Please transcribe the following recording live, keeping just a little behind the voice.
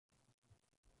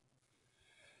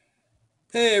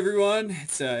Hey everyone,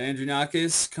 it's Andrew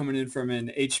Nakis coming in from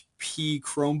an HP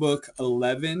Chromebook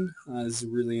 11. This is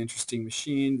a really interesting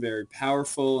machine, very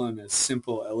powerful in a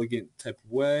simple, elegant type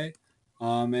of way.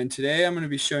 And today I'm going to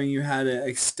be showing you how to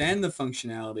extend the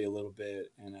functionality a little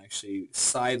bit and actually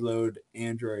sideload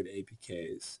Android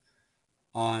APKs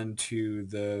onto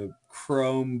the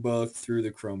Chromebook through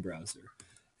the Chrome browser.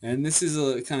 And this is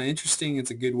a kind of interesting. It's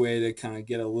a good way to kind of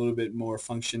get a little bit more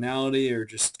functionality or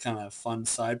just kind of fun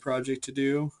side project to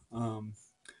do.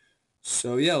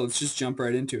 So yeah, let's just jump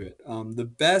right into it. The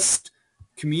best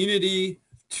community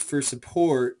for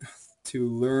support to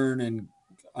learn and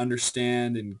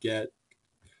understand and get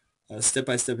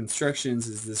step-by-step instructions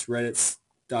is this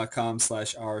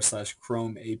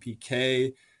reddit.com/r/chrome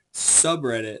APK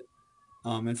subreddit.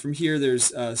 And from here,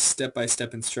 there's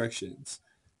step-by-step instructions.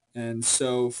 And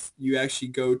so you actually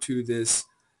go to this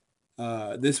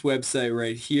website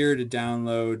right here to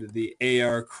download the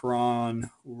Archron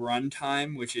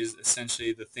runtime, which is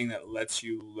essentially the thing that lets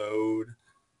you load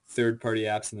third-party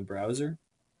apps in the browser.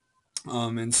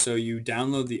 And so you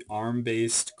download the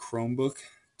ARM-based Chromebook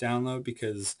download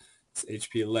because this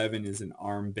HP 11 is an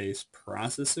ARM-based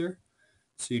processor.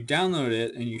 So you download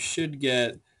it, and you should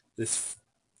get this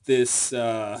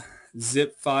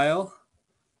zip file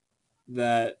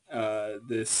that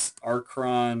this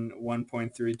Archron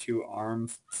 1.32 ARM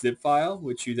zip file,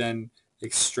 which you then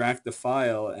extract the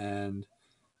file and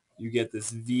you get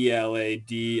this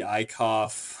VLAD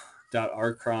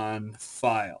icof.archron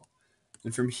file.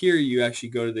 And from here, you actually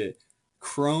go to the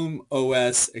Chrome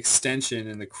OS extension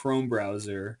in the Chrome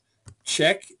browser,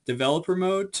 check developer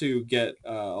mode to get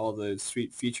all the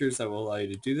sweet features that will allow you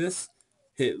to do this,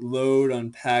 hit load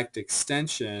unpacked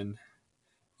extension,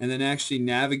 and then actually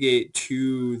navigate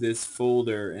to this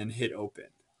folder and hit open.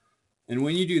 And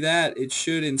when you do that, it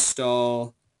should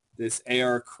install this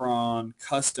Archron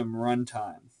custom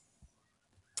runtime.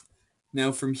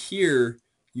 Now from here,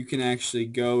 you can actually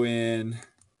go in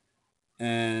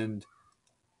and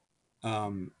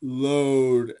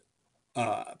load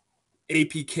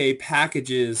APK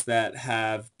packages that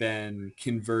have been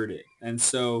converted. And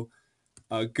so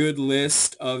a good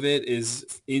list of it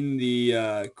is in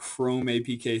the Chrome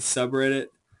APK subreddit.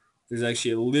 There's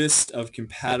actually a list of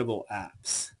compatible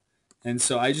apps. And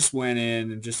so I just went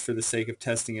in and just for the sake of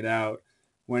testing it out,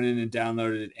 went in and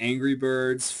downloaded Angry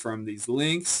Birds from these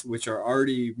links, which are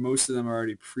already, most of them are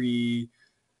already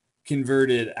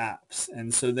pre-converted apps.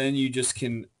 And so then you just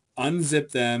can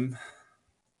unzip them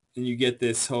and you get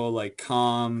this whole like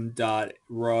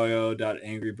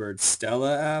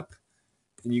com.royo.angrybird.stella app.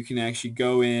 And you can actually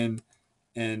go in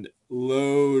and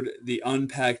load the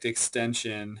unpacked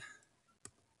extension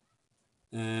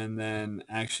and then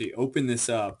actually open this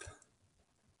up,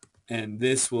 and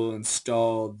this will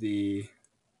install the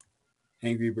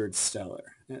Angry Birds Stella.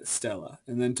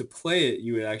 And then to play it,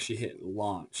 you would actually hit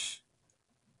launch.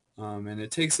 And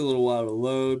it takes a little while to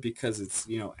load because it's,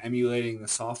 emulating the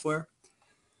software.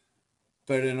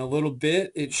 But in a little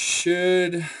bit, it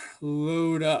should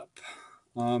load up.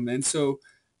 And so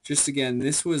just again,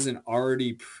 this was an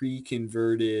already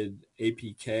pre-converted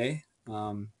APK.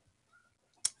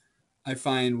 I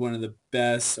find one of the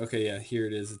best. Okay, yeah, here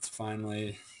it is. It's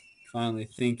finally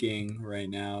thinking right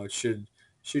now. It should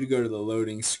go to the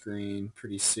loading screen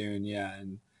pretty soon. Yeah,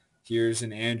 and here's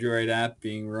an Android app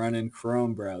being run in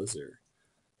Chrome browser.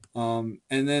 And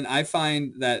then I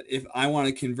find that if I want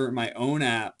to convert my own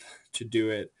app to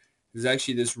do it, there's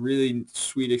actually this really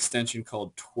sweet extension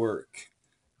called Twerk,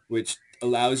 which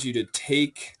allows you to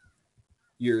take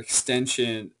your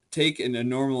extension, take in a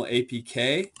normal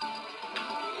APK,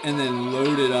 and then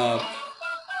load it up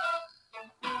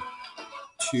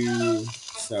to,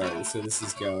 sorry, so this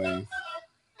is going,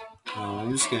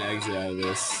 I'm just going to exit out of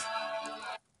this.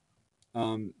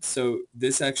 So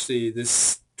this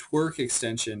Twerk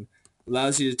extension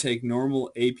allows you to take normal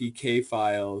APK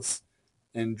files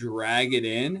and drag it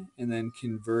in and then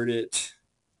convert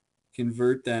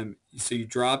them. So you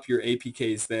drop your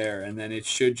APKs there and then it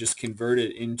should just convert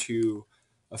it into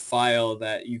a file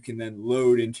that you can then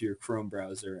load into your Chrome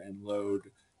browser and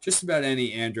load just about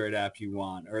any Android app you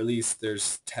want, or at least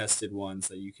there's tested ones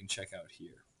that you can check out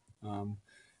here.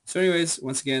 So anyways,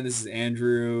 once again, this is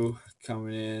Andrew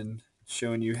coming in,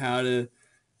 showing you how to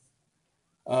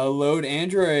load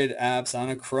Android apps on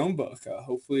a Chromebook.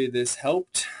 Hopefully this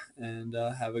helped, and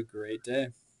have a great day.